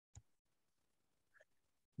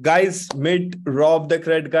Guys, meet Rob the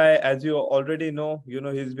credit guy. As you already know,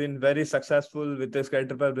 he's been very successful with his credit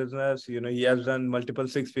repair business. He has done multiple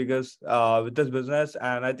six figures with this business,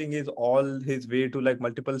 and I think he's all his way to like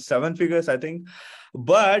multiple seven figures, I think.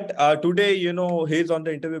 But today, he's on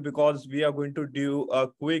the interview because we are going to do a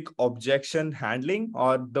quick objection handling,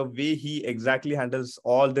 or the way he exactly handles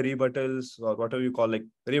all the rebuttals, or whatever you call like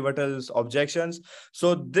rebuttals, objections.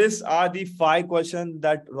 So these are the 5 questions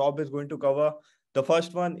that Rob is going to cover. The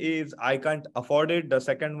first one is I can't afford it. The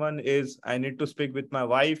second one is I need to speak with my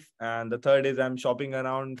wife. And the third is I'm shopping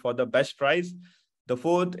around for the best price. The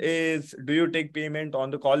fourth is, do you take payment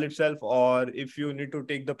on the call itself, or if you need to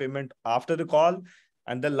take the payment after the call?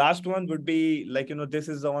 And the last one would be like, this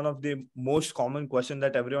is one of the most common question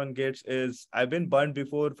that everyone gets is, I've been burned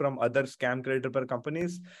before from other scam credit repair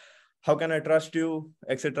companies. How can I trust you,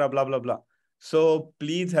 etc. Blah, blah, blah. So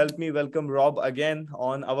please help me welcome Rob again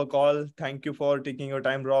on our call. Thank you for taking your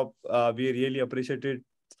time, Rob. We really appreciate it.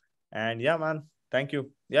 And yeah, man, thank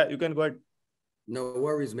you. Yeah, you can go ahead. No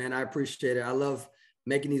worries, man. I appreciate it. I love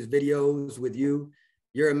making these videos with you.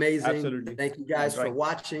 You're amazing. Absolutely. Thank you guys for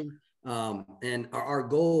watching. And our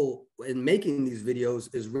goal in making these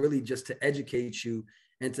videos is really just to educate you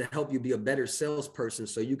and to help you be a better salesperson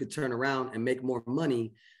so you could turn around and make more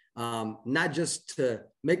money. Not just to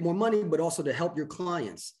make more money, but also to help your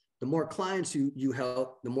clients. The more clients you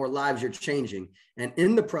help, the more lives you're changing. And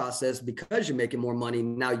in the process, because you're making more money,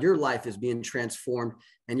 now your life is being transformed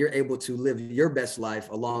and you're able to live your best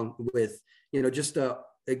life along with,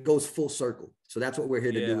 it goes full circle. So that's what we're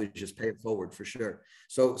here to do, is just pay it forward for sure.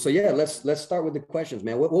 So yeah, let's start with the questions,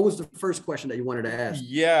 man. What was the first question that you wanted to ask?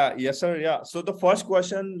 Yeah, yes, sir. Yeah. So the first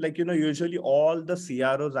question, usually all the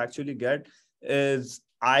CROs actually get is,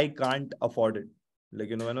 I can't afford it.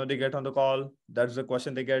 When they get on the call, that's the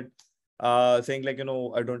question they get, saying I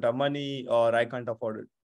don't have money or I can't afford it.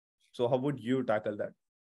 So how would you tackle that?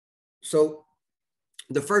 So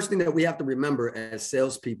the first thing that we have to remember as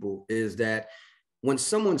salespeople is that when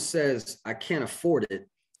someone says, I can't afford it,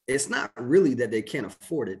 it's not really that they can't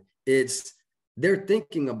afford it. It's they're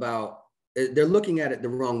thinking about, they're looking at it the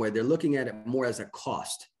wrong way. They're looking at it more as a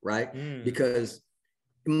cost, right? Because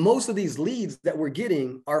most of these leads that we're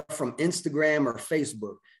getting are from Instagram or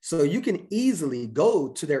Facebook. So you can easily go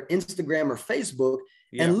to their Instagram or Facebook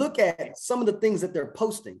and look at some of the things that they're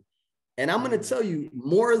posting. And I'm going to tell you,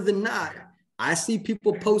 more than not, I see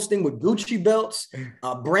people posting with Gucci belts,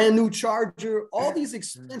 a brand new charger, all these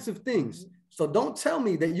expensive things. So don't tell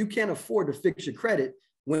me that you can't afford to fix your credit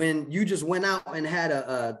when you just went out and had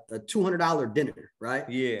a $200 dinner, right?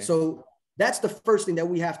 Yeah. So that's the first thing that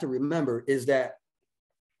we have to remember, is that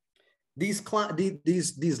these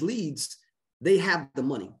leads, they have the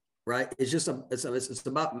money, right? It's just it's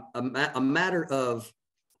about a matter of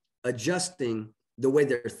adjusting the way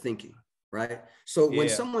they're thinking, right? So when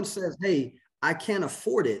someone says, hey, I can't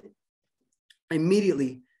afford it,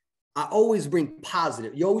 immediately, I always bring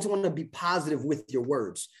positive. You always want to be positive with your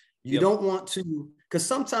words. You don't want to, because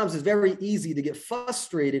sometimes it's very easy to get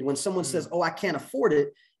frustrated when someone says, oh, I can't afford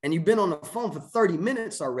it. And you've been on the phone for 30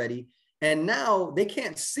 minutes already. And now they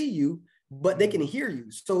can't see you, but they can hear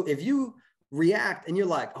you. So if you react and you're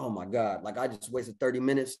like, oh my God, like I just wasted 30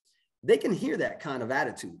 minutes, they can hear that kind of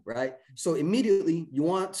attitude, right? So immediately you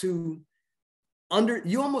want to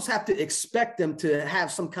you almost have to expect them to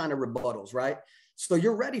have some kind of rebuttals, right? So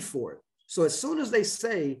you're ready for it. So as soon as they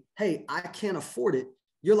say, hey, I can't afford it,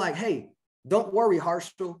 you're like, hey, don't worry,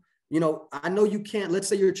 Harshal. I know you can't. Let's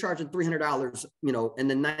say you're charging $300, and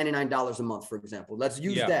then $99 a month, for example. Let's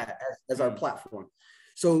use that as our platform.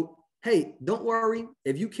 So, hey, don't worry.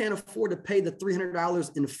 If you can't afford to pay the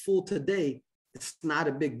 $300 in full today, it's not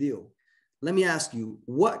a big deal. Let me ask you,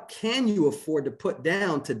 what can you afford to put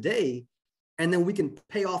down today? And then we can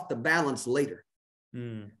pay off the balance later.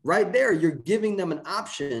 Right there, you're giving them an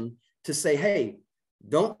option to say, hey,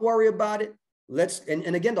 don't worry about it.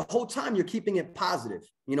 And again, the whole time you're keeping it positive.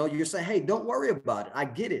 You're saying, hey, don't worry about it. I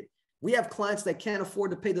get it. We have clients that can't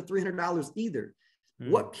afford to pay the $300 either.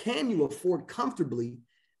 What can you afford comfortably?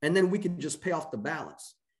 And then we can just pay off the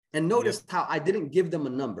balance. And notice how I didn't give them a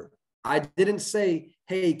number. I didn't say,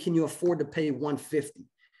 hey, can you afford to pay $150?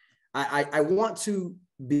 I want to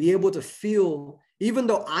be able to feel, even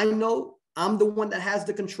though I know I'm the one that has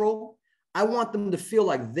the control, I want them to feel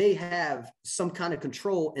like they have some kind of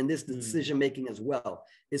control in this decision making as well.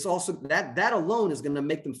 It's also that alone is going to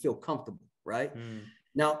make them feel comfortable, right?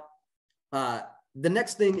 Now, the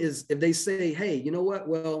next thing is if they say, hey, you know what?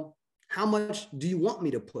 Well, how much do you want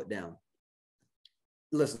me to put down?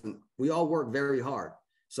 Listen, we all work very hard.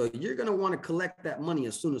 So you're going to want to collect that money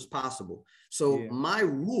as soon as possible. So my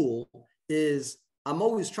rule is I'm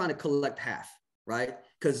always trying to collect half, right?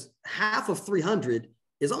 Because half of 300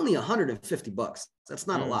 is only 150 bucks. That's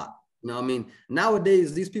not a lot. You know what I mean?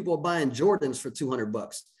 Nowadays, these people are buying Jordans for 200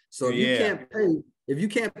 bucks. So if you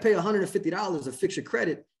can't pay $150 to fix your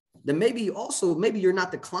credit, then maybe you're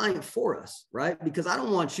not the client for us, right? Because I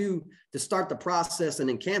don't want you to start the process and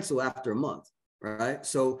then cancel after a month, right?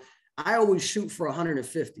 So I always shoot for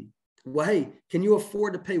 150. Well, hey, can you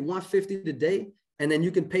afford to pay 150 today? And then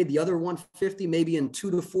you can pay the other 150 maybe in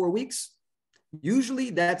 2 to 4 weeks.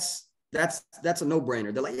 Usually that's a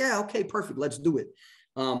no-brainer. They're like, yeah, okay, perfect, let's do it.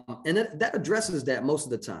 And that addresses that most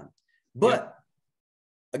of the time. But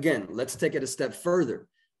again, let's take it a step further.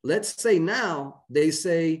 Let's say now they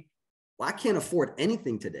say, well, I can't afford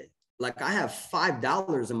anything today. Like I have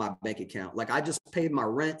 $5 in my bank account. Like I just paid my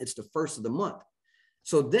rent. It's the first of the month.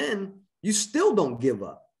 So then you still don't give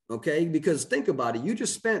up, okay? Because think about it. You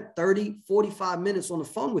just spent 30, 45 minutes on the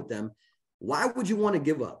phone with them. Why would you want to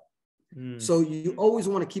give up? So you always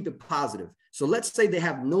want to keep it positive. So let's say they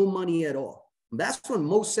have no money at all. That's when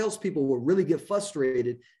most salespeople will really get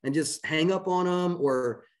frustrated and just hang up on them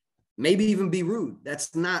or maybe even be rude.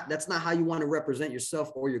 That's not how you want to represent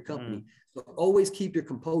yourself or your company. So always keep your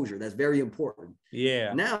composure. That's very important.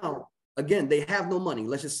 Yeah. Now, again, they have no money.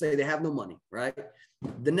 Let's just say they have no money, right?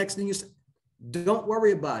 The next thing you say, don't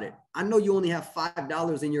worry about it. I know you only have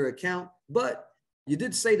 $5 in your account, but you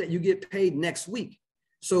did say that you get paid next week.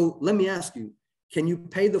 So let me ask you, can you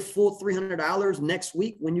pay the full $300 next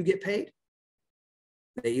week when you get paid?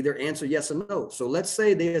 They either answer yes or no. So let's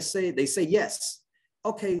say they say yes.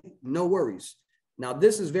 Okay, no worries. Now,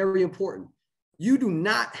 this is very important. You do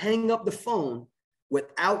not hang up the phone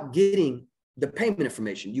without getting the payment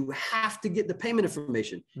information. You have to get the payment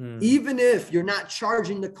information, even if you're not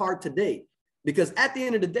charging the card today. Because at the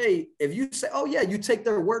end of the day, if you say, oh yeah, you take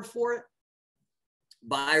their word for it,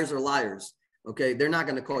 buyers are liars. Okay, they're not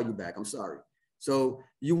going to call you back. I'm sorry. So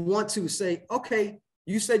you want to say, okay,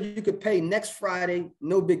 you said you could pay next Friday,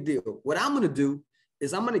 no big deal. What I'm going to do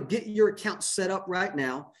is I'm going to get your account set up right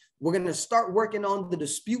now. We're going to start working on the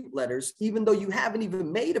dispute letters. Even though you haven't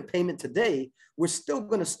even made a payment today, we're still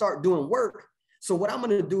going to start doing work. So what I'm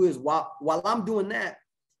going to do is while I'm doing that,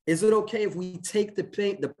 is it okay if we take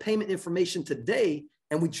the payment information today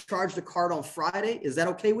and we charge the card on Friday? Is that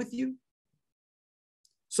okay with you?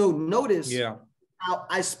 So notice how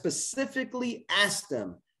I specifically asked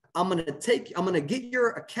them, I'm going to get your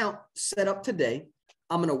account set up today.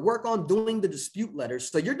 I'm going to work on doing the dispute letters.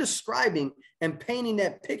 So you're describing and painting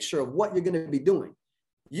that picture of what you're going to be doing.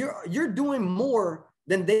 You're doing more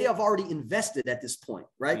than they have already invested at this point,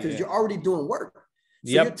 right? Because you're already doing work.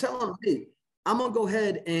 So you're telling them, hey, I'm going to go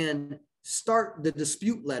ahead and start the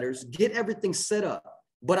dispute letters, get everything set up,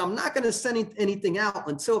 but I'm not going to send anything out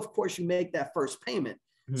until, of course, you make that first payment.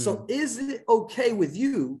 So is it okay with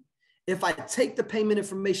you if I take the payment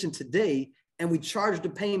information today and we charge the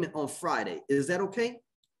payment on Friday? Is that okay?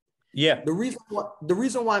 Yeah. The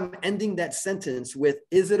reason why I'm ending that sentence with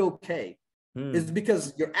 "is it okay" is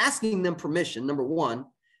because you're asking them permission, number one.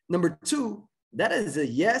 Number two, that is a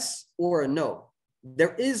yes or a no.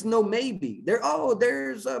 There is no maybe.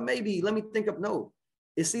 There's a maybe. Let me think of no.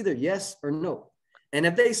 It's either yes or no. And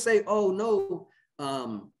if they say, oh no,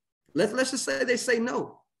 let's just say they say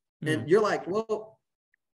no. And you're like, well,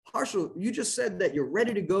 Harshal, you just said that you're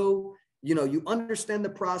ready to go. You know, you understand the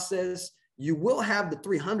process. You will have the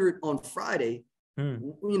 300 on Friday.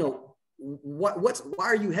 You know, why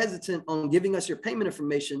are you hesitant on giving us your payment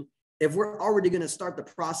information if we're already going to start the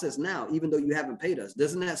process now, even though you haven't paid us?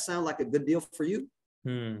 Doesn't that sound like a good deal for you?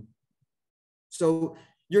 So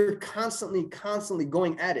you're constantly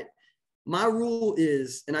going at it. My rule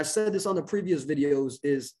is, and I've said this on the previous videos,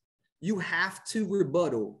 is you have to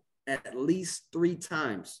rebuttal at least 3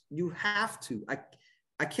 times. You have to.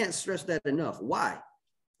 I can't stress that enough. Why?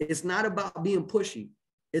 It's not about being pushy.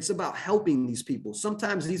 It's about helping these people.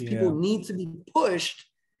 Sometimes these people need to be pushed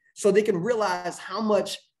so they can realize how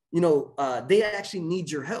much, you know, they actually need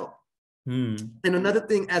your help. And another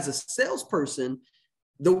thing, as a salesperson,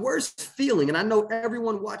 the worst feeling, and I know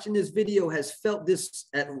everyone watching this video has felt this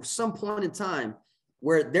at some point in time,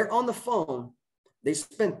 where they're on the phone, they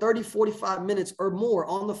spend 30, 45 minutes or more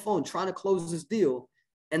on the phone trying to close this deal,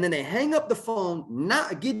 and then they hang up the phone,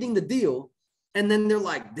 not getting the deal, and then they're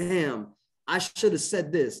like, damn, I should have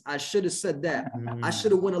said this, I should have said that, I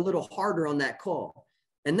should have went a little harder on that call.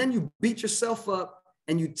 And then you beat yourself up,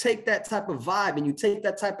 and you take that type of vibe and you take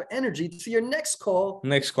that type of energy to your next call.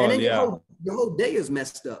 And then your whole day is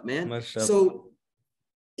messed up, man. So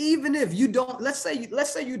even if you don't, let's say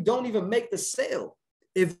you don't even make the sale.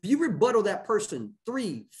 If you rebuttal that person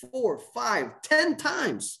 3, 4, 5, 10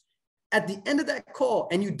 times, at the end of that call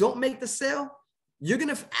and you don't make the sale, you're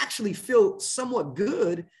going to actually feel somewhat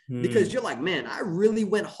good because you're like, man, I really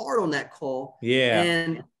went hard on that call. Yeah.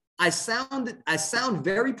 And I sound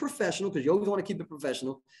very professional, because you always want to keep it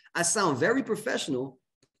professional. I sound very professional.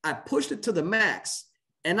 I pushed it to the max.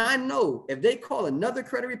 And I know if they call another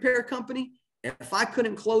credit repair company, if I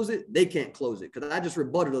couldn't close it, they can't close it, because I just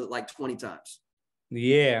rebutted it like 20 times.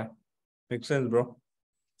 Yeah. Makes sense, bro.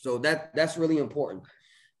 So that's really important.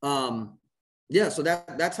 Yeah, so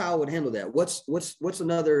that's how I would handle that. What's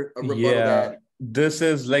another rebuttal that? This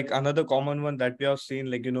is like another common one that we have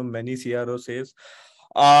seen, like, many CRO says,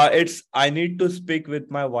 it's, I need to speak with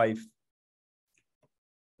my wife.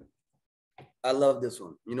 I love this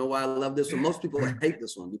one. You know why I love this one? Most people hate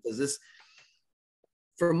this one because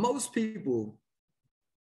for most people,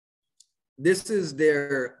 this is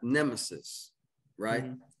their nemesis, right?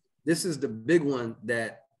 Mm-hmm. This is the big one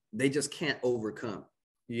that they just can't overcome.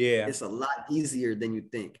 Yeah. It's a lot easier than you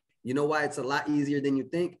think. You know why it's a lot easier than you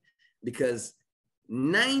think? Because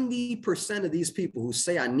 90% of these people who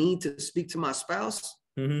say, I need to speak to my spouse,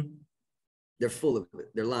 they're full of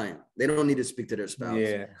it. They're lying. They don't need to speak to their spouse.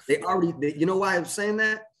 Yeah. You know why I'm saying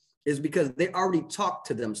that? Is because they already talked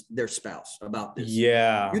to their spouse about this.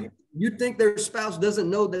 Yeah. You think their spouse doesn't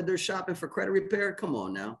know that they're shopping for credit repair? Come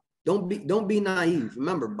on now. Don't be naive.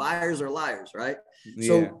 Remember, buyers are liars, right? Yeah.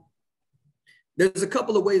 So there's a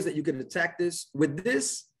couple of ways that you can attack this. With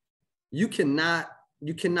this, you cannot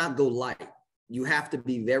go light. You have to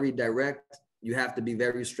be very direct. You have to be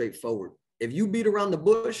very straightforward. If you beat around the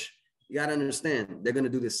bush, you got to understand they're going to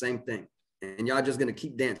do the same thing, and y'all just going to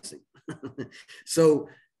keep dancing. So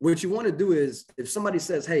what you want to do is, if somebody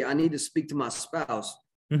says, hey, I need to speak to my spouse,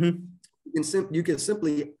 you can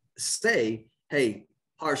simply say, hey,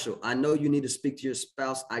 Harshal, I know you need to speak to your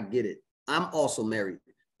spouse. I get it. I'm also married,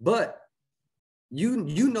 but you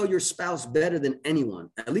know your spouse better than anyone.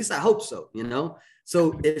 At least I hope so,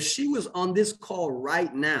 So if she was on this call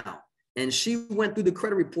right now and she went through the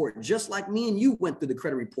credit report, just like me and you went through the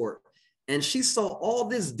credit report, and she saw all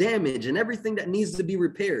this damage and everything that needs to be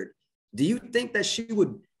repaired, do you think that she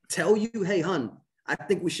would tell you, hey, hun, I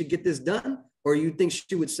think we should get this done? Or you think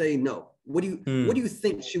she would say no? What do you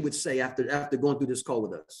think she would say after going through this call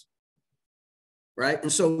with us? Right?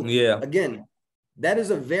 And so, again, that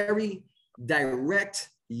is a very direct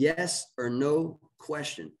yes or no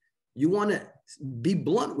question. You want to be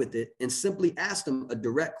blunt with it and simply ask them a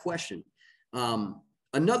direct question.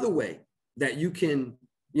 Another way that you can,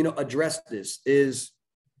 address this is,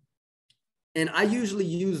 and I usually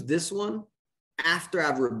use this one after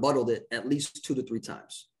I've rebutted it at least 2 to 3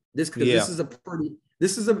 times. This is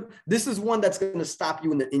one that's going to stop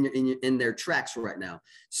you in their tracks right now.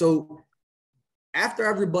 So after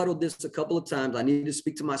I've rebutted this a couple of times, I need to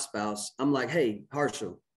speak to my spouse. I'm like, hey,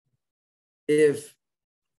 Harshal,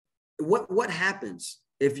 what happens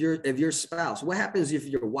if your spouse, what happens if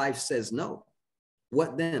your wife says no?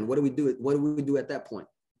 What then? What do we do? What do we do at that point?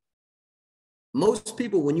 Most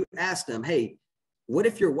people, when you ask them, hey, what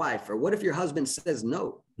if your wife or what if your husband says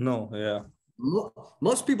no? No, yeah.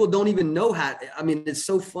 Most people don't even know how. I mean, it's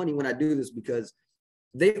so funny when I do this because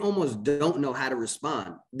they almost don't know how to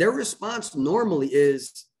respond. Their response normally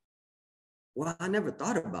is, well, I never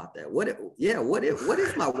thought about that. What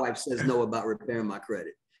if my wife says no about repairing my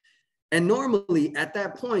credit? And normally at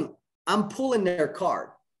that point, I'm pulling their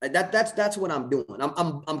card. That's what I'm doing.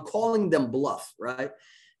 I'm calling them bluff, right?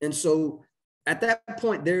 And so at that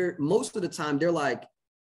point, most of the time they're like,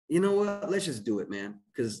 you know what? Let's just do it, man.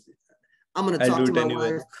 Because I'm gonna talk to my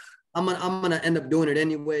wife. I'm gonna end up doing it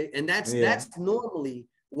anyway. And that's normally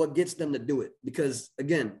what gets them to do it. Because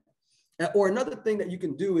again, or another thing that you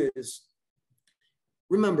can do is,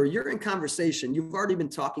 remember, you're in conversation. You've already been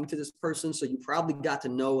talking to this person, so you probably got to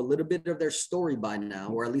know a little bit of their story by now,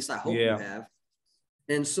 or at least I hope you have.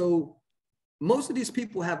 And so most of these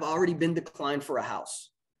people have already been declined for a house.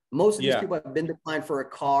 Most of these people have been declined for a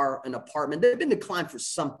car, an apartment. They've been declined for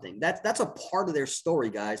something. That's a part of their story,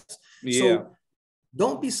 guys. So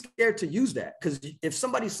don't be scared to use that, because if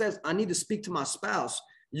somebody says, I need to speak to my spouse,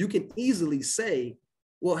 you can easily say,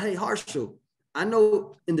 well, hey, Harshal, I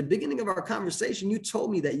know in the beginning of our conversation, you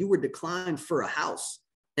told me that you were declined for a house.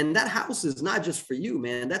 And that house is not just for you,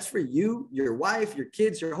 man. That's for you, your wife, your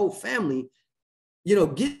kids, your whole family.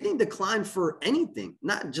 Getting declined for anything,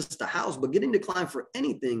 not just a house, but getting declined for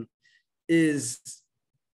anything is,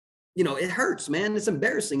 it hurts, man. It's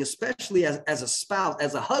embarrassing, especially as a spouse,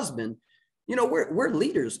 as a husband. We're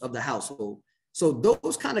leaders of the household. So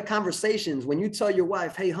those kind of conversations, when you tell your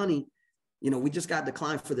wife, hey, honey, we just got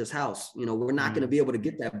declined for this house. We're not going to be able to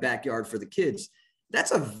get that backyard for the kids.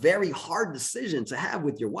 That's a very hard decision to have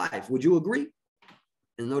with your wife. Would you agree?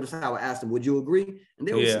 And notice how I asked them, would you agree? And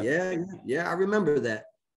they would say, yeah, I remember that.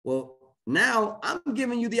 Well, now I'm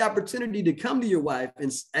giving you the opportunity to come to your wife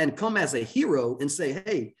and come as a hero and say,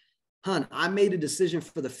 hey, hon, I made a decision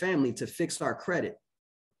for the family to fix our credit.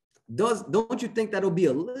 Don't you think that'll be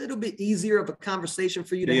a little bit easier of a conversation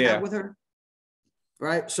for you to have with her?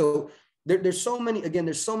 Right. So there's so many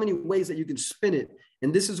ways that you can spin it.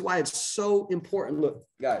 And this is why it's so important. Look,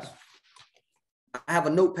 guys, I have a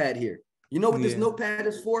notepad here. You know what this notepad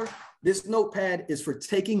is for? This notepad is for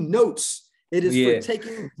taking notes. It is for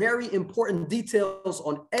taking very important details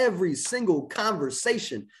on every single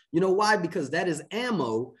conversation. You know why? Because that is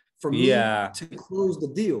ammo for me to close the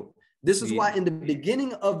deal. This is why in the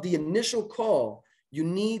beginning of the initial call, you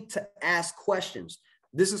need to ask questions.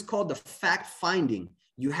 This is called the fact finding.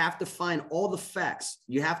 You have to find all the facts.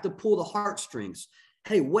 You have to pull the heartstrings.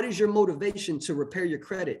 Hey, what is your motivation to repair your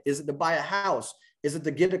credit? Is it to buy a house? Is it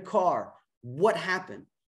to get a car? What happened?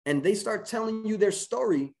 And they start telling you their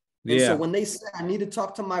story. And so when they say, I need to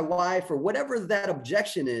talk to my wife or whatever that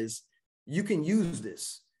objection is, you can use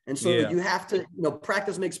this. And so you have to,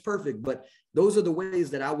 practice makes perfect, but those are the ways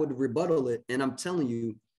that I would rebuttal it. And I'm telling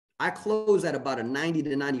you, I close at about a 90 to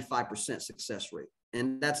 95% success rate.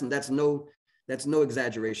 And that's no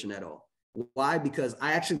exaggeration at all. Why? Because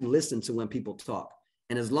I actually listen to when people talk.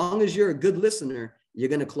 And as long as you're a good listener, you're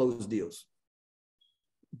going to close deals.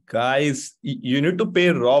 Guys, you need to pay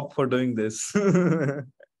Rob for doing this.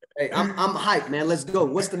 Hey, I'm hyped, man. Let's go.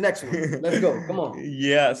 What's the next one? Let's go. Come on.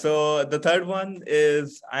 Yeah. So the third one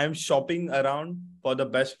is I'm shopping around for the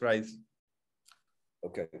best price.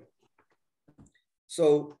 Okay.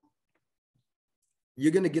 So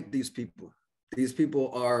you're going to get these people. These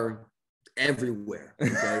people are everywhere.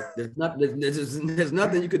 Okay. There's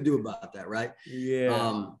nothing you could do about that. Right.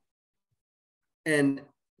 Yeah. And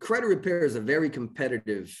credit repair is a very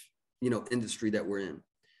competitive, industry that we're in.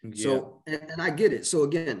 Yeah. So, and I get it. So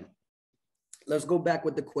again, let's go back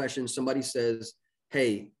with the question. Somebody says,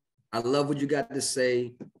 hey, I love what you got to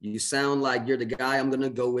say. You sound like you're the guy I'm going to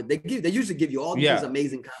go with. They usually give you all these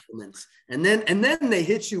amazing compliments. And then they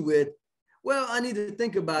hit you with, well, I need to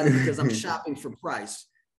think about it because I'm shopping for price.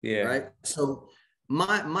 Yeah. Right. So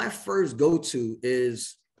my first go-to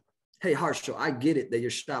is, hey, Harshal, I get it that you're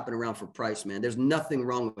shopping around for price, man. There's nothing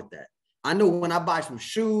wrong with that. I know when I buy some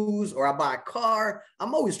shoes or I buy a car,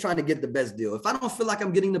 I'm always trying to get the best deal. If I don't feel like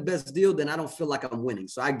I'm getting the best deal, then I don't feel like I'm winning.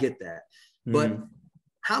 So I get that. But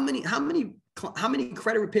how many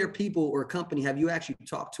credit repair people or company have you actually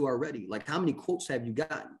talked to already? Like how many quotes have you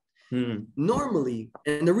gotten? Normally,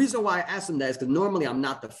 and the reason why I ask them that is because normally I'm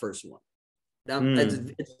not the first one.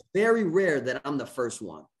 It's very rare that I'm the first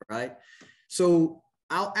one, right? So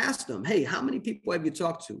I'll ask them, hey, how many people have you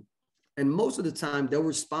talked to? And most of the time they'll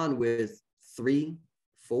respond with 3,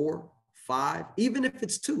 4, 5, even if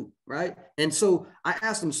it's 2, right? And so I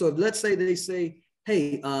ask them, so if, let's say they say,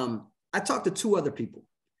 hey, I talked to 2 other people.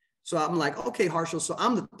 So I'm like, okay, Harshal, so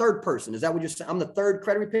I'm the third person. Is that what you're saying? I'm the third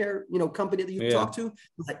credit repair, company that you talk to?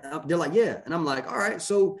 They're like, yeah. And I'm like, all right,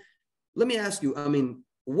 so let me ask you,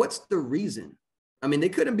 what's the reason? They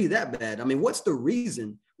couldn't be that bad. What's the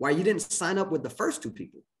reason why you didn't sign up with the first 2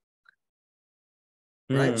 people?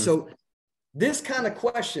 Right. So this kind of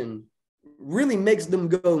question really makes them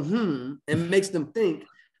go, and makes them think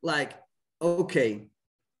like, okay,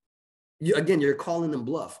 you're calling them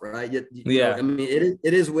bluff, right? It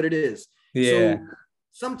is what it is. Yeah. So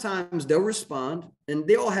sometimes they'll respond and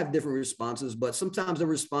they all have different responses, but sometimes they'll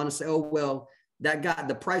respond and say, oh, well,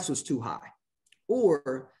 the price was too high.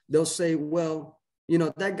 Or they'll say, well,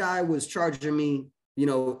 that guy was charging me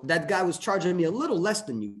a little less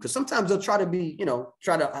than you. Because sometimes they'll try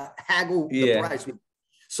to haggle the price.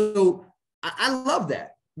 So I love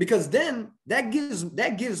that, because then that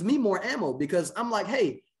gives me more ammo, because I'm like,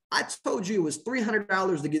 hey, I told you it was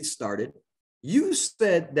 $300 to get started. You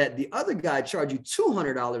said that the other guy charged you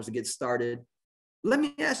 $200 to get started. Let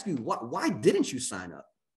me ask you, why didn't you sign up?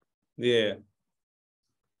 Yeah.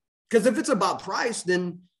 Because if it's about price,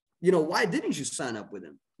 then, why didn't you sign up with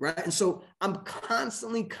him? Right. And so I'm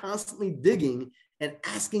constantly digging and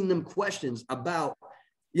asking them questions about,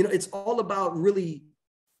 it's all about really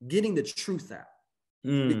getting the truth out.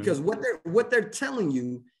 Because what they're telling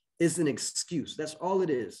you is an excuse. That's all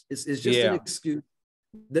it is. It's just an excuse.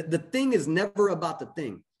 The thing is never about the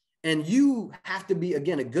thing. And you have to be,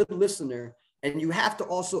 again, a good listener, and you have to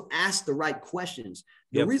also ask the right questions.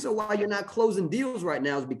 The reason why you're not closing deals right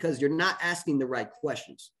now is because you're not asking the right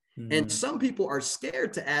questions. And some people are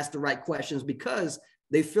scared to ask the right questions because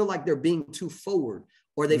they feel like they're being too forward,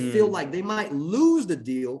 or they feel like they might lose the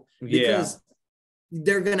deal because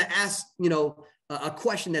they're going to ask, a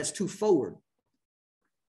question that's too forward.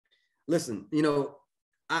 Listen,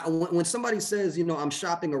 when somebody says, I'm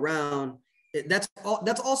shopping around, that's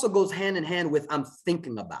also goes hand in hand with I'm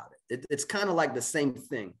thinking about it. It's kind of like the same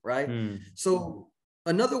thing, right? So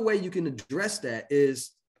another way you can address that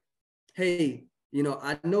is, hey,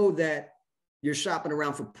 I know that you're shopping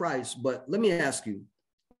around for price, but let me ask you,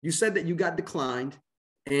 you said that you got declined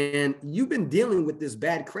and you've been dealing with this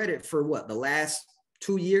bad credit for what, the last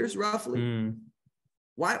 2 years roughly?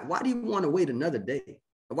 Why do you want to wait another day?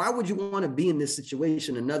 Why would you want to be in this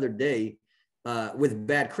situation another day with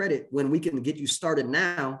bad credit when we can get you started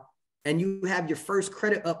now and you have your first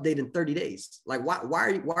credit update in 30 days? Like, why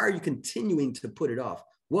are you continuing to put it off?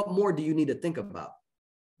 What more do you need to think about?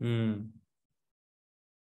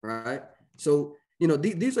 Right. So,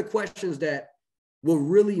 these are questions that will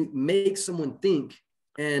really make someone think.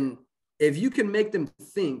 And if you can make them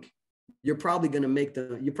think, you're probably going to make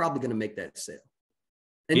that sale.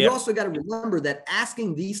 And you also got to remember that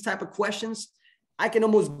asking these type of questions, I can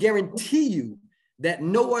almost guarantee you that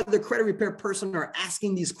no other credit repair person are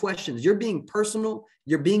asking these questions. You're being personal,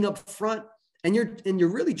 you're being upfront, and you're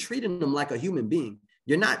really treating them like a human being.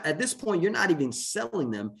 You're not, at this point, you're not even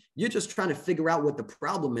selling them. You're just trying to figure out what the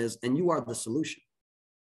problem is, and you are the solution.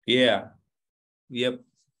 Yeah. Yep.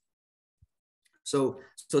 So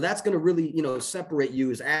that's going to really, separate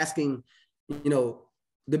you, is asking,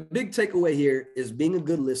 the big takeaway here is being a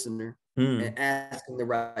good listener and asking the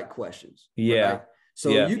right questions. Yeah. Right? So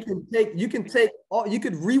you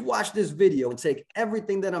could rewatch this video and take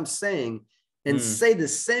everything that I'm saying and say the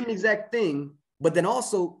same exact thing, but then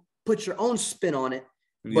also put your own spin on it.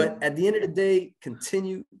 But at the end of the day,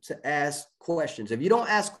 continue to ask questions. If you don't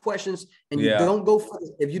ask questions and you don't go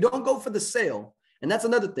for the sale, and that's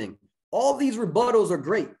another thing, all these rebuttals are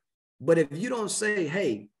great, but if you don't say,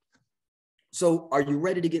 hey, so are you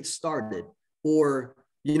ready to get started? Or,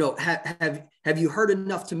 have you heard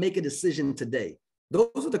enough to make a decision today? Those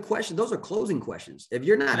are the questions. Those are closing questions. If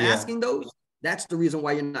you're not asking those, that's the reason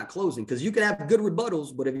why you're not closing. Because you can have good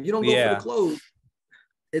rebuttals, but if you don't go for the close,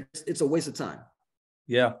 it's a waste of time.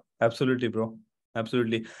 Yeah, absolutely, bro.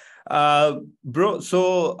 Absolutely. Bro,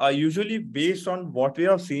 so usually based on what we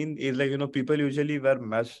have seen is like, people usually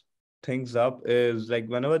mess things up is like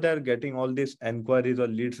whenever they're getting all these enquiries or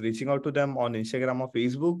leads reaching out to them on Instagram or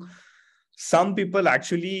Facebook, some people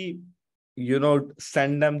actually,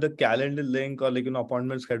 send them the calendar link or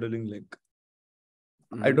appointment scheduling link.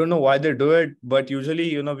 I don't know why they do it, but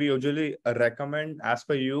usually, we usually recommend, as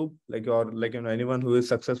per you, anyone who is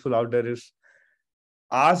successful out there, is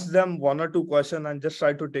ask them 1 or 2 questions and just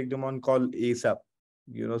try to take them on call ASAP.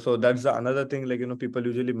 So that's another thing, people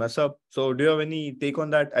usually mess up. So do you have any take on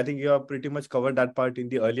that? I think you have pretty much covered that part in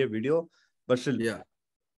the earlier video, but still. Yeah.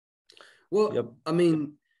 Well, I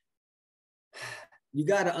mean, you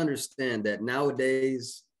got to understand that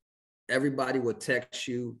nowadays, everybody will text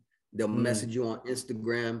you, they'll message you on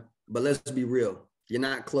Instagram, but let's be real. You're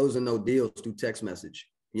not closing no deals through text message.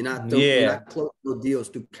 You're not closing no deals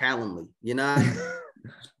through Calendly. You're not,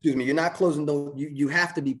 you're not closing those. You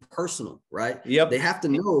have to be personal, right? They have to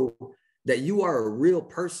know that you are a real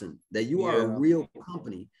person, that you are a real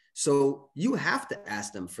company. So you have to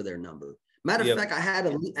ask them for their number. Matter of fact, I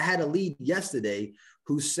had a lead yesterday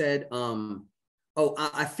who said,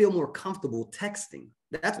 I feel more comfortable texting.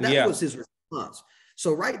 That was his response.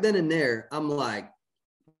 So right then and there, I'm like,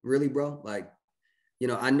 really, bro? Like,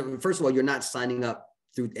 I know, first of all, you're not signing up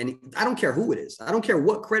through I don't care who it is. I don't care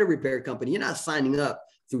what credit repair company, you're not signing up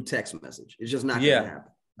through text message. It's just not going to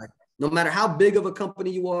happen. Like, no matter how big of a company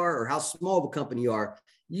you are or how small of a company you are,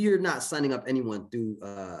 you're not signing up anyone through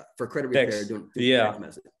for credit repair doing text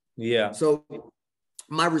message. Yeah. So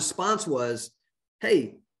my response was,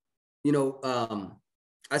 hey,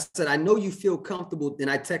 I said, I know you feel comfortable. And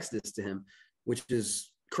I text this to him, which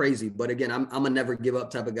is crazy. But again, I'm a never give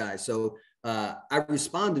up type of guy. So I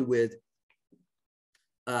responded with,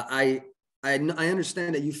 I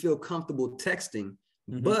understand that you feel comfortable texting,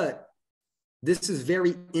 but this is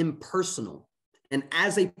very impersonal. And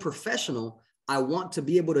as a professional, I want to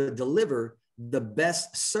be able to deliver the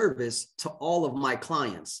best service to all of my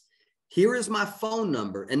clients. Here is my phone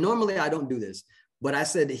number. And normally I don't do this, but I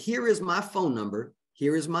said, here is my phone number.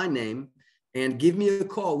 Here is my name, and give me a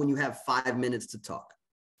call when you have 5 minutes to talk.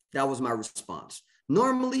 That was my response.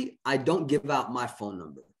 Normally, I don't give out my phone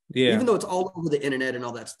number, even though it's all over the internet and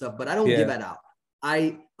all that stuff, but I don't give that out.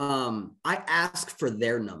 I ask for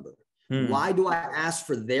their number. Why do I ask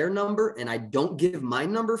for their number and I don't give my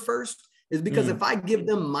number first? Is because if I give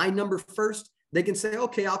them my number first, they can say,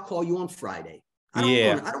 okay, I'll call you on Friday.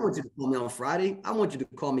 Yeah. I don't want you to call me on Friday. I want you to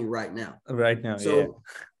call me right now. Right now. Yeah. So,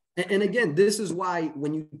 and again, this is why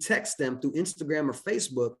when you text them through Instagram or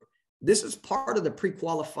Facebook, this is part of the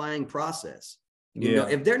pre-qualifying process. You know,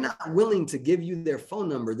 Yeah. if they're not willing to give you their phone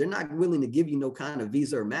number, they're not willing to give you no kind of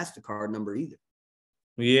Visa or MasterCard number either.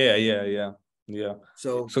 Yeah. Yeah. Yeah. Yeah.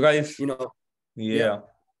 So, So guys, you know, yeah. yeah,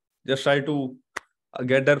 just try to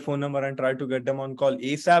get their phone number and try to get them on call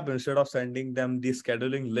ASAP instead of sending them the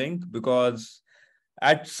scheduling link, because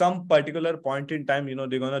at some particular point in time, they're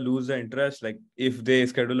going to lose the interest. Like if they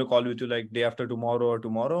schedule a call with you like day after tomorrow or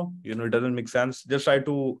tomorrow, it doesn't make sense. Just try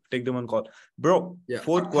to take them on call. Bro, Yeah.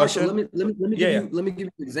 fourth Harshal, question. Yeah. let me give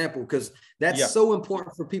you an example, because that's Yeah. so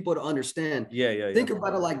important for people to understand. Yeah. Think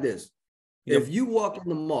about it like this. Yep. If you walk in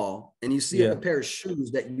the mall and you see Yeah. a pair of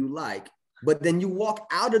shoes that you like, but then you walk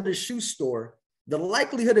out of the shoe store, the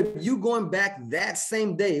likelihood of you going back that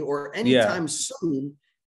same day or anytime soon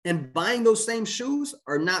and buying those same shoes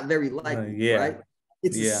are not very likely, Yeah. right?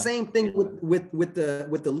 It's the same thing with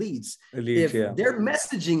the leads. Leads, If they're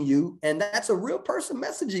messaging you and that's a real person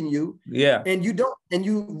messaging you, Yeah. and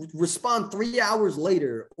you respond 3 hours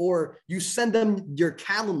later, or you send them your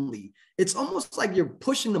Calendly, it's almost like you're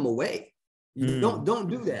pushing them away. You don't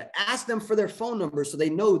do that. Ask them for their phone number so they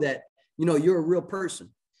know that you're a real person.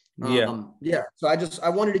 Yeah. So I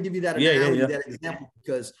wanted to give you that analogy, Yeah. that example,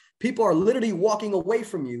 because people are literally walking away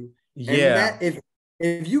from you. Yeah. And that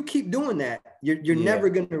if you keep doing that, you're never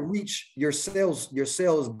going to reach your sales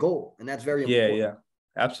goal, and that's very important. Yeah.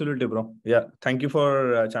 Absolutely, bro. Yeah. Thank you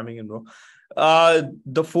for chiming in, bro.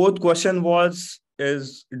 The fourth question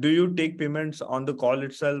is do you take payments on the call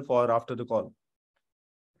itself or after the call?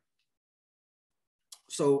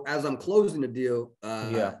 So as I'm closing the deal,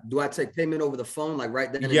 do I take payment over the phone, like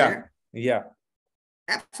right then and there? Yeah.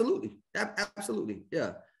 Absolutely. Absolutely.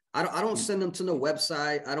 Yeah. I don't send them to no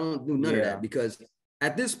website. I don't do none of that, because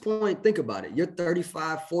at this point, think about it. You're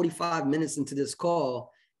 35, 45 minutes into this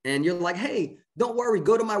call and you're like, hey, don't worry,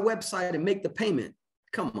 go to my website and make the payment.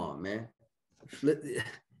 Come on, man.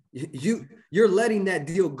 You're letting that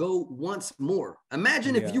deal go once more.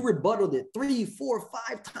 Imagine if you rebutted it 3, 4,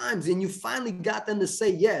 5 times and you finally got them to say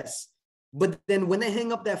yes. But then when they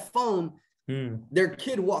hang up that phone, their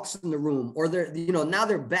kid walks in the room, or now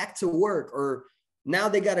they're back to work, or now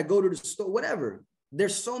they got to go to the store, whatever.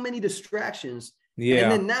 There's so many distractions. Yeah.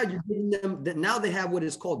 And then now you're giving them that. Now they have what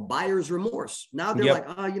is called buyer's remorse. Now they're like,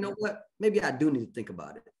 oh, you know what? Maybe I do need to think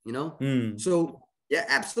about it, So yeah,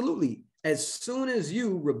 absolutely. As soon as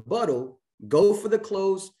you rebuttal, go for the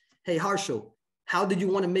close. Hey, Harshal, how did you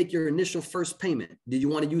want to make your initial first payment? Did you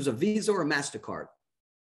want to use a Visa or a MasterCard?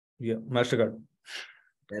 Yeah, MasterCard.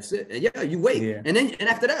 That's it. And yeah, you wait. Yeah. And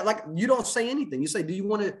after that, like, you don't say anything. You say, do you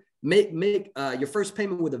want to make your first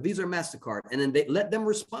payment with a Visa or MasterCard? And then they let them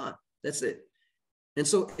respond. That's it. And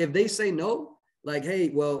so if they say no, like, hey,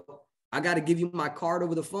 well, I got to give you my card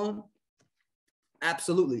over the phone.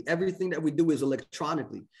 Absolutely. Everything that we do is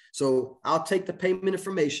electronically. So I'll take the payment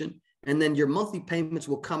information, and then your monthly payments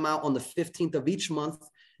will come out on the 15th of each month.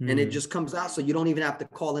 And it just comes out. So you don't even have to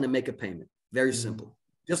call in and make a payment. Very simple.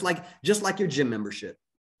 Just like your gym membership.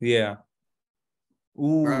 Yeah.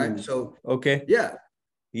 Ooh. All right. So, okay. Yeah.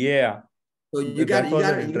 Yeah. So you got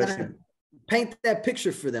to paint that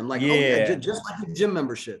picture for them. Like, oh yeah, just like your gym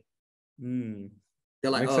membership.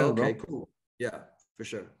 They're like, okay, cool. Yeah, for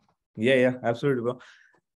sure. Yeah, absolutely, bro.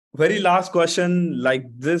 Very last question, like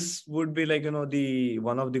this would be like, the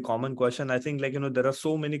one of the common question. I think like, there are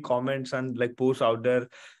so many comments and like posts out there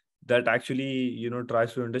that actually,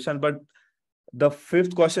 tries to understand. But the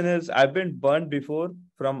fifth question is, I've been burned before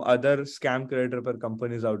from other scam credit repair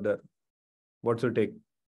companies out there. What's your take?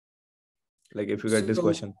 Like if you get this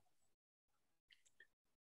question.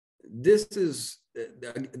 This is,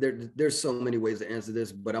 there's so many ways to answer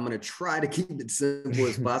this, but I'm going to try to keep it simple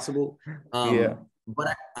as possible.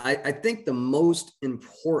 But I think the most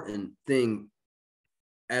important thing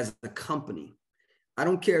as a company, I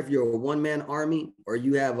don't care if you're a one-man army or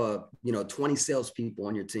you have 20 salespeople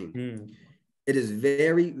on your team. It is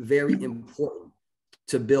very, very important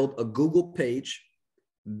to build a Google page,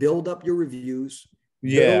 build up your reviews,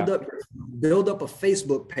 build up a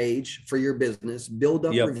Facebook page for your business, build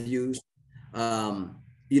up reviews,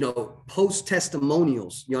 post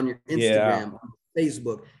testimonials on your Instagram,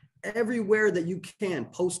 Facebook, everywhere that you can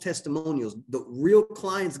post testimonials, the real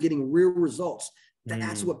clients getting real results.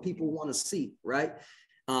 That's what people want to see, right?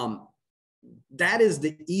 That is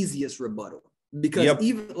the easiest rebuttal, because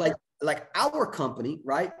even like our company,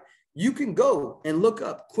 right? You can go and look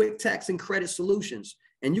up Quick Tax and Credit Solutions,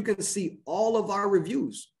 and you can see all of our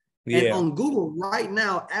reviews. And on Google right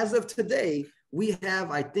now, as of today, we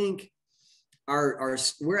have, I think,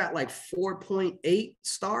 we're at like 4.8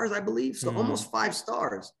 stars, I believe. So almost 5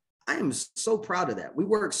 stars. I am so proud of that. We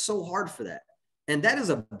work so hard for that. And that is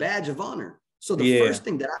a badge of honor. So the first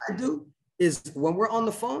thing that I do is when we're on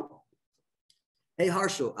the phone, hey,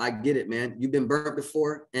 Harshal, I get it, man. You've been burnt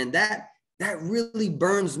before. And that really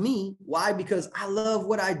burns me. Why? Because I love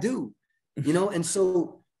what I do, you know? And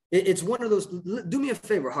so it's one of those, do me a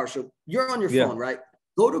favor, Harshal. You're on your phone, right?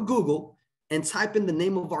 Go to Google and type in the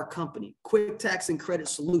name of our company, Quick Tax and Credit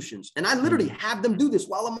Solutions. And I literally have them do this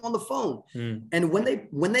while I'm on the phone. And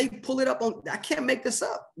when they pull it up on, I can't make this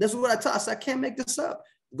up. That's what I taught us. I can't make this up.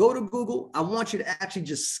 Go to Google. I want you to actually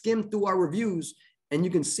just skim through our reviews, and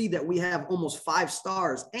you can see that we have almost 5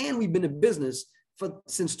 stars, and we've been in business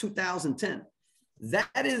since 2010.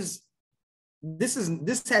 This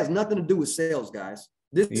has nothing to do with sales, guys.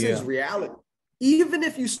 This is reality. Even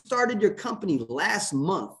if you started your company last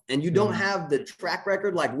month and you don't have the track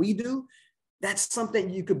record like we do, that's something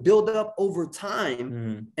you could build up over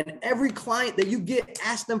time. And every client that you get,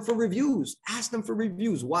 ask them for reviews. Ask them for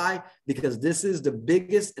reviews. Why? Because this is the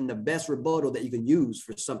biggest and the best rebuttal that you can use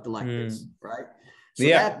for something like this, right? So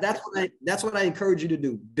that's what I encourage you to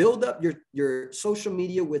do. Build up your social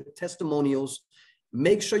media with testimonials.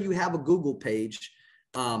 Make sure you have a Google page.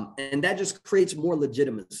 And that just creates more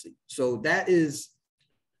legitimacy. So that is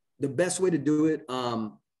the best way to do it.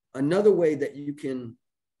 Another way that you can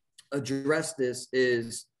address this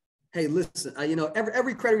is, hey, listen, you know,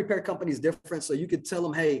 every credit repair company is different. So you could tell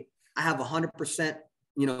them, hey, I have 100%,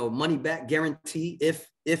 you know, money back guarantee if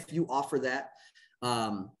you offer that.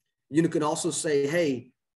 You can also say,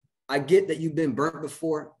 hey, I get that you've been burnt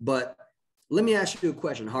before, but let me ask you a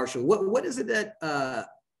question, Harshal. What is it that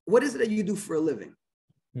you do for a living?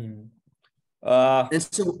 And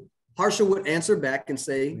so Harshal would answer back and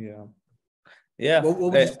say, I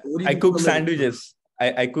cook sandwiches.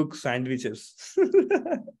 I cook sandwiches.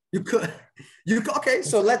 You could, okay.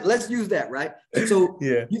 So let's use that, right? So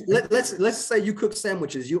let's say you cook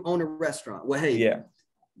sandwiches. You own a restaurant. Well, hey,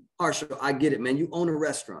 Harshal, I get it, man. You own a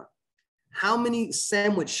restaurant. How many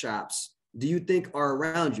sandwich shops do you think are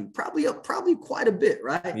around you? Probably quite a bit,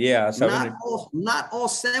 right? Yeah. Not all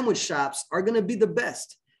sandwich shops are going to be the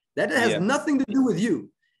best. That has nothing to do with you.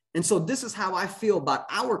 And so this is how I feel about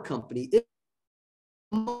our company. It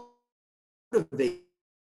motivates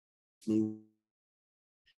me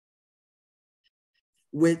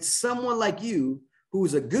with someone like you,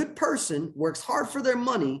 who's a good person, works hard for their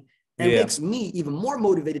money, and makes me even more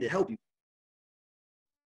motivated to help you.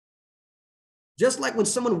 Just like when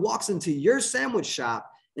someone walks into your sandwich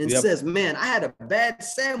shop and says, man, I had a bad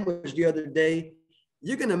sandwich the other day.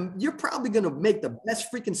 You're probably gonna make the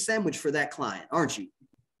best freaking sandwich for that client, aren't you?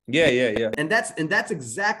 Yeah. And that's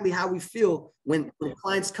exactly how we feel when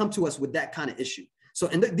clients come to us with that kind of issue. So,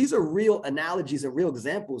 and these are real analogies and real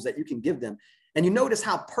examples that you can give them. And you notice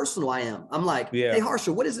how personal I am. I'm like, hey,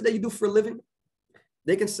 Harshal, what is it that you do for a living?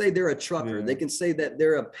 They can say they're a trucker. They can say that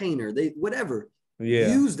they're a painter. Whatever.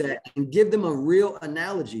 Use that and give them a real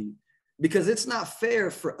analogy, because it's not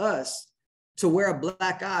fair for us to wear a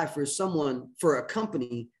black eye for a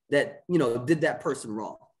company that, you know, did that person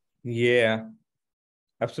wrong. Yeah,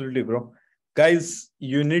 absolutely, bro. Guys,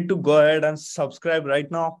 you need to go ahead and subscribe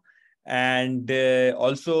right now. And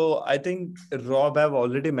also, I think Rob have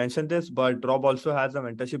already mentioned this, but Rob also has a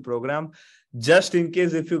mentorship program. Just in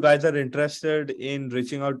case if you guys are interested in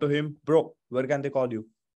reaching out to him, bro, where can they call you?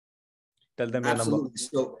 Tell them your number.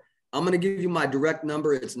 So I'm going to give you my direct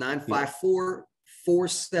number. It's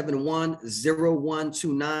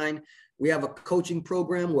 954-471-0129. We have a coaching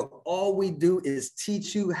program where all we do is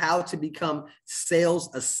teach you how to become sales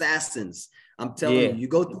assassins. I'm telling you, you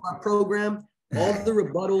go through our program, all the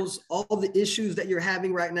rebuttals, all the issues that you're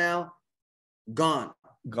having right now, gone.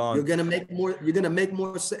 You're going to make more. You're going to make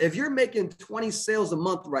more. If you're making 20 sales a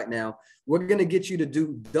month right now, we're going to get you to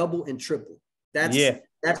do double and triple. That's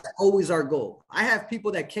always our goal. I have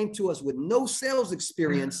people that came to us with no sales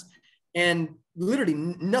experience and literally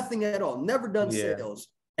nothing at all, never done sales.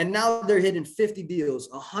 And now they're hitting 50 deals,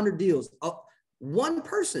 100 deals. One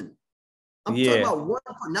person. I'm talking about one,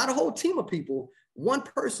 not a whole team of people. One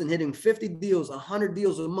person hitting 50 deals, 100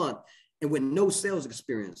 deals a month, and with no sales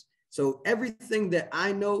experience. So everything that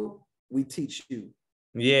I know, we teach you.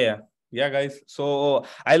 Yeah, guys. So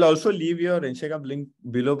I'll also leave your Instagram link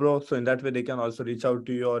below, bro. So in that way, they can also reach out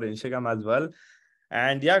to your Instagram as well.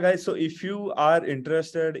 And yeah, guys. So if you are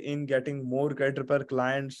interested in getting more credit repair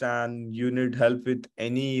clients and you need help with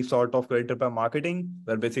any sort of credit repair marketing,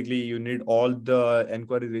 where basically you need all the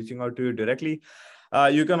inquiries reaching out to you directly,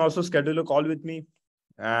 you can also schedule a call with me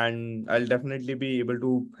and I'll definitely be able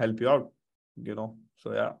to help you out, you know.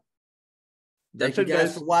 So yeah. Thank That's you it, guys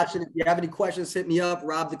guys. for watching. If you have any questions, hit me up,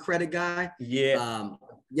 Rob the Credit Guy. Yeah.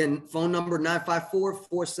 Again, phone number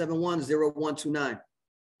 954-471-0129.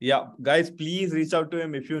 Yeah, guys, please reach out to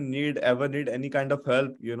him if you ever need any kind of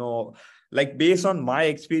help, like based on my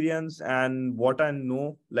experience and what I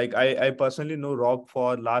know. Like I personally know Rob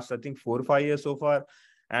for last, I think 4 or 5 years so far.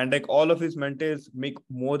 And like all of his mentors make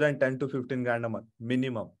more than 10 to 15 grand a month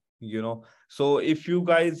minimum. So if you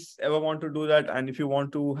guys ever want to do that, and if you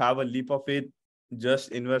want to have a leap of faith,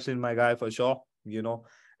 just invest in my guy for sure.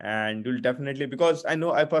 And you'll definitely, because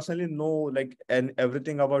I personally know like and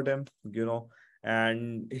everything about him.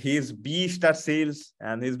 And he's beast at sales,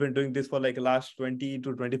 and he's been doing this for like last 20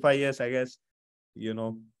 to 25 years, I guess. you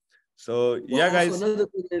know so Well, yeah, also guys. another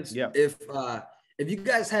thing is Yeah. if you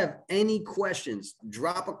guys have any questions,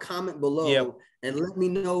 drop a comment Yeah. below and let me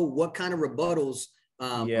know what kind of rebuttals,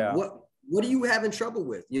 Yeah. what are you having trouble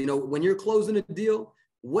with? When you're closing a deal,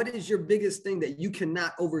 what is your biggest thing that you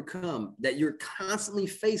cannot overcome, that you're constantly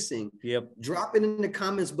facing? Yep. Drop it in the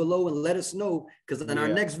comments below and let us know, because in our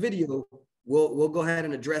Yeah. next video, we'll go ahead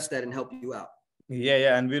and address that and help you out.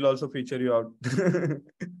 Yeah, and we'll also feature you out. All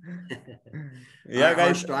Yeah, right,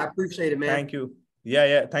 guys. Harsh, I appreciate it, man. Thank you.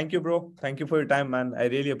 Yeah, thank you, bro. Thank you for your time, man. I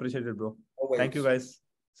really appreciate it, bro. Always. Thank you, guys.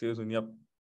 See you soon. Yep.